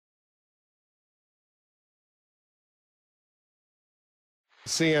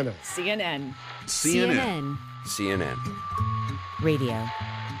CNN. CNN. CNN. CNN. Radio.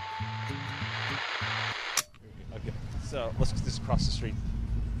 Okay, so let's just cross the street.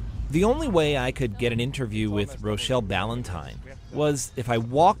 The only way I could get an interview with Rochelle Ballantyne was if I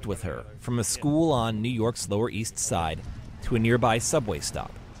walked with her from a school on New York's Lower East Side to a nearby subway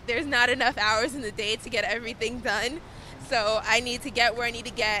stop. There's not enough hours in the day to get everything done, so I need to get where I need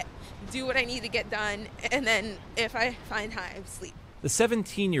to get, do what I need to get done, and then if I find time, sleep. The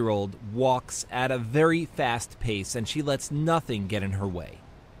 17-year-old walks at a very fast pace, and she lets nothing get in her way.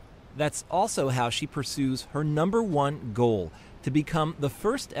 That's also how she pursues her number one goal, to become the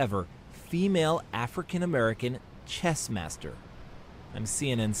first ever female African-American chess master. I'm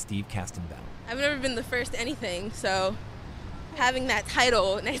CNN's Steve Kastenbaum. I've never been the first anything, so having that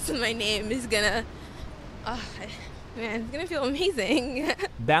title next to my name is gonna, it's gonna feel amazing.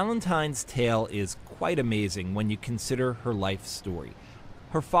 Ballantyne's tale is quite amazing when you consider her life story.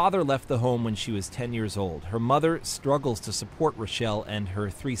 Her father left the home when she was 10 years old. Her mother struggles to support Rochelle and her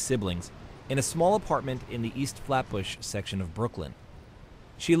 3 siblings in a small apartment in the East Flatbush section of Brooklyn.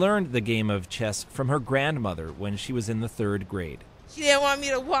 She learned the game of chess from her grandmother when she was in the 3rd grade. She didn't want me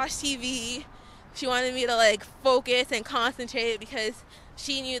to watch TV. She wanted me to focus and concentrate because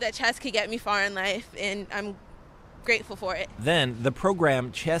she knew that chess could get me far in life, and I'm grateful for it. Then the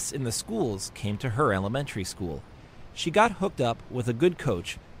program Chess in the Schools came to her elementary school. She got hooked up with a good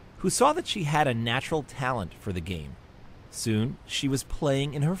coach who saw that she had a natural talent for the game. Soon, she was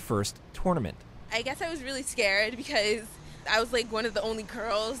playing in her first tournament. I guess I was really scared because I was one of the only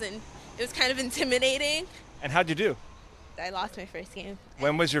girls, and it was kind of intimidating. And how'd you do? I lost my first game.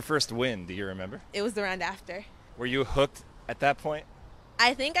 When was your first win? Do you remember? It was the round after. Were you hooked at that point?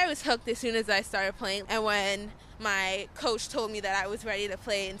 I think I was hooked as soon as I started playing, and when my coach told me that I was ready to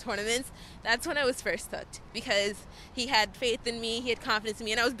play in tournaments, that's when I was first hooked, because he had faith in me, he had confidence in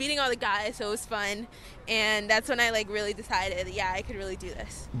me, and I was beating all the guys, so it was fun, and that's when I really decided, yeah, I could really do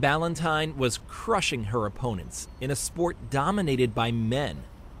this. Ballantyne was crushing her opponents in a sport dominated by men,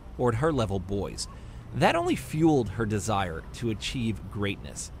 or at her level, boys. That only fueled her desire to achieve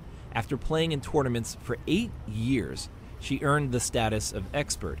greatness. After playing in tournaments for 8 years, she earned the status of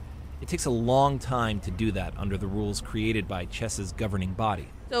expert. It takes a long time to do that under the rules created by chess's governing body.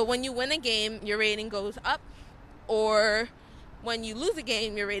 So when you win a game, your rating goes up, or when you lose a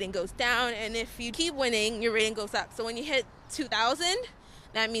game, your rating goes down, and if you keep winning, your rating goes up. So when you hit 2,000,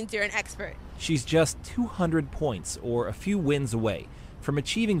 that means you're an expert. She's just 200 points, or a few wins away, from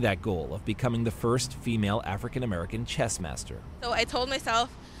achieving that goal of becoming the first female African-American chess master. So I told myself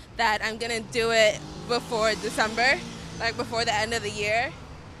that I'm going to do it before December, before the end of the year.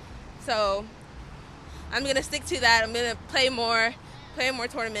 So I'm going to stick to that. I'm going to play more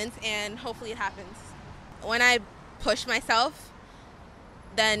tournaments, and hopefully it happens. When I push myself,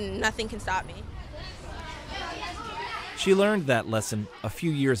 then nothing can stop me. She learned that lesson a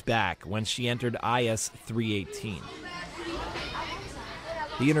few years back when she entered IS 318,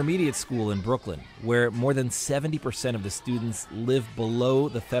 the intermediate school in Brooklyn, where more than 70% of the students live below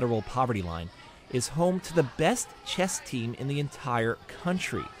the federal poverty line, is home to the best chess team in the entire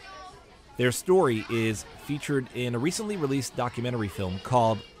country. Their story is featured in a recently released documentary film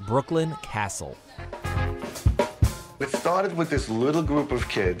called Brooklyn Castle. It started with this little group of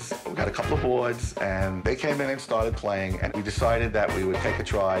kids. We got a couple of boards, and they came in and started playing, and we decided that we would take a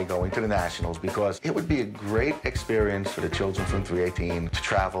try going to the Nationals because it would be a great experience for the children from 318 to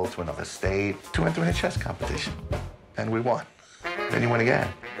travel to another state to enter in a chess competition. And we won. Then you win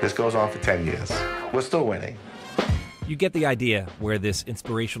again. This goes on for 10 years. We're still winning. You get the idea where this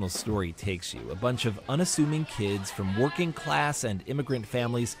inspirational story takes you. A bunch of unassuming kids from working class and immigrant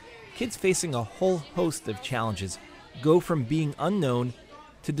families, kids facing a whole host of challenges, go from being unknown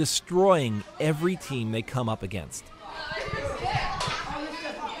to destroying every team they come up against.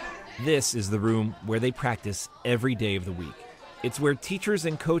 This is the room where they practice every day of the week. It's where teachers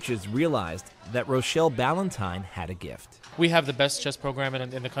and coaches realized that Rochelle Ballantyne had a gift. We have the best chess program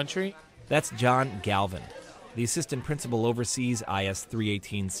in the country. That's John Galvin. The assistant principal oversees IS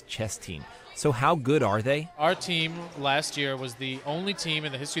 318's chess team. So how good are they? Our team last year was the only team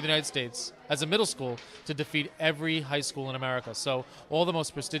in the history of the United States as a middle school to defeat every high school in America. So all the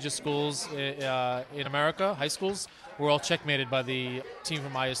most prestigious schools in America, high schools, were all checkmated by the team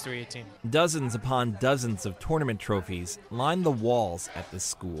from IS 318. Dozens upon dozens of tournament trophies line the walls at this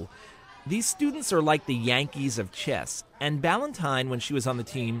school. These students are like the Yankees of chess, and Ballantyne, when she was on the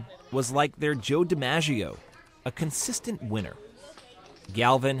team, was like their Joe DiMaggio, a consistent winner.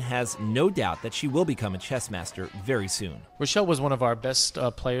 Galvin has no doubt that she will become a chess master very soon. Rochelle was one of our best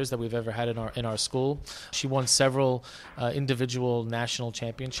players that we've ever had in our school. She won several individual national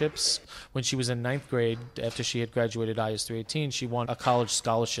championships. When she was in 9th grade, after she had graduated IS 318, she won a college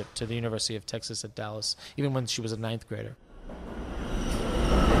scholarship to the University of Texas at Dallas, even when she was a 9th grader.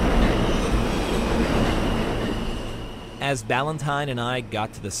 As Ballantyne and I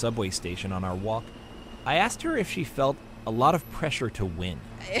got to the subway station on our walk, I asked her if she felt a lot of pressure to win.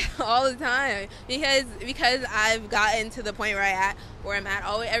 All the time, because I've gotten to the point where I'm at.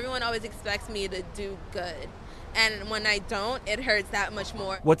 Everyone always expects me to do good, and when I don't, it hurts that much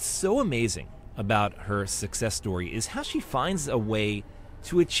more. What's so amazing about her success story is how she finds a way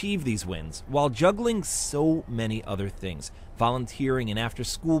to achieve these wins while juggling so many other things, volunteering in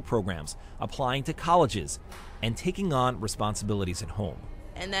after-school programs, applying to colleges, and taking on responsibilities at home.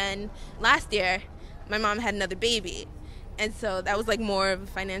 And then last year, my mom had another baby. And so that was like more of a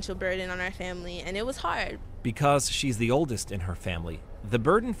financial burden on our family, and it was hard. Because she's the oldest in her family, the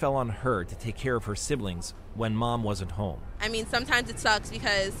burden fell on her to take care of her siblings when mom wasn't home. I mean, sometimes it sucks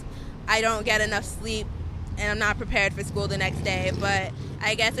because I don't get enough sleep and I'm not prepared for school the next day, but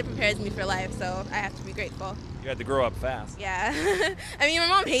I guess it prepares me for life, so I have to be grateful. You had to grow up fast. Yeah. I mean, my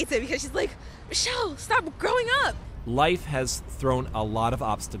mom hates it because she's like, Rochelle, stop growing up. Life has thrown a lot of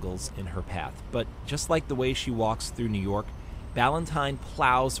obstacles in her path, but just like the way she walks through New York, Ballantyne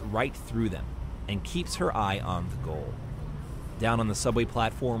plows right through them and keeps her eye on the goal. Down on the subway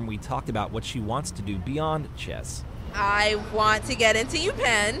platform, we talked about what she wants to do beyond chess. I want to get into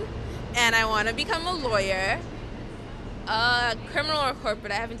UPenn, and I want to become a lawyer. Criminal or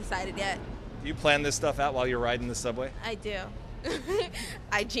corporate, I haven't decided yet. Do you plan this stuff out while you're riding the subway? I do.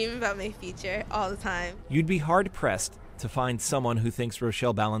 I dream about my future all the time. You'd be hard-pressed to find someone who thinks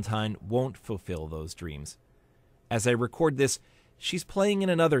Rochelle Ballantyne won't fulfill those dreams. As I record this, she's playing in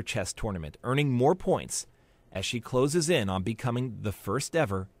another chess tournament, earning more points as she closes in on becoming the first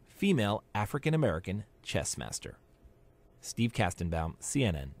ever female African-American chess master. Steve Kastenbaum,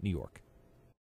 CNN, New York.